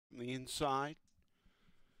the inside.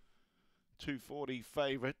 240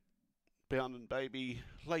 favourite. Bound Baby,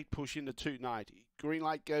 late push into 290. Green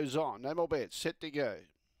light goes on. No more bets. Set to go.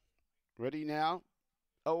 Ready now.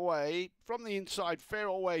 Away from the inside, fair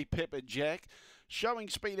away, Pepper Jack. Showing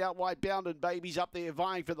speed out wide, Bound Baby's up there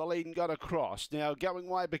vying for the lead and got across. Now going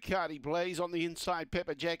wide, Bacardi Blaze on the inside.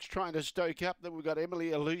 Pepper Jack's trying to stoke up. Then we've got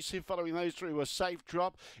Emily Elusive following those through a safe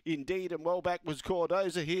drop. Indeed, and well back was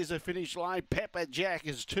Cordoza. Here's the finish line. Pepper Jack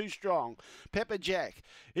is too strong. Pepper Jack,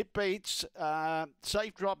 it beats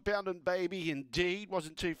safe drop, Bound Baby. Indeed,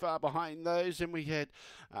 wasn't too far behind those. Then we had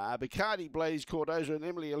Bacardi Blaze, Cordoza, and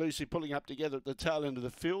Emily Elusive pulling up together at the tail end of the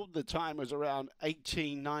field. The time was around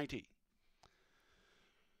 1890.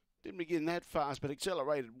 Didn't begin that fast, but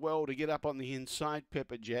accelerated well to get up on the inside,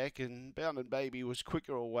 Pepper Jack, and Bound Baby was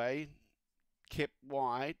quicker away, kept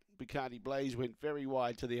wide. Bacardi Blaze went very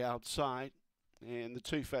wide to the outside, and the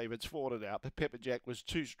two favourites fought it out, but Pepper Jack was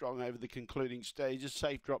too strong over the concluding stages.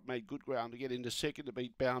 Safe Drop made good ground to get into second to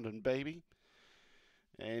beat Bound Baby,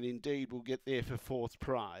 and indeed will get there for fourth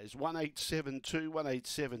prize. 1872,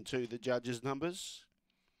 1872, the judges' numbers.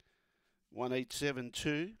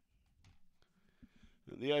 1872.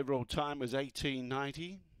 And the overall time was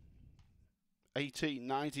 1890.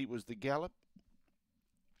 1890 was the gallop.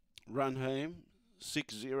 Run home,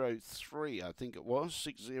 603, I think it was.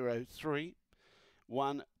 603.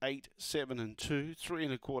 1, 8, 7 and 2. 3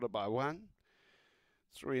 1/4 by 1.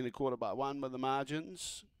 3 1/4 by 1 were the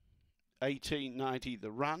margins. 1890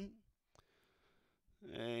 the run.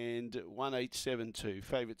 And 1872.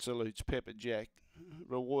 Favourite salutes Pepper Jack.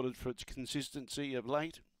 Rewarded for its consistency of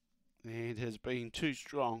late. And has been too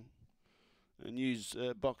strong and used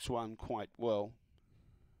box one quite well.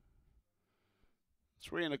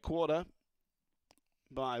 3 1/4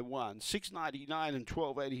 by 1. 699 and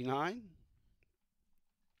 1289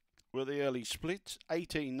 were the early splits.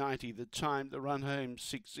 1890 the time. The run home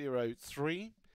 603.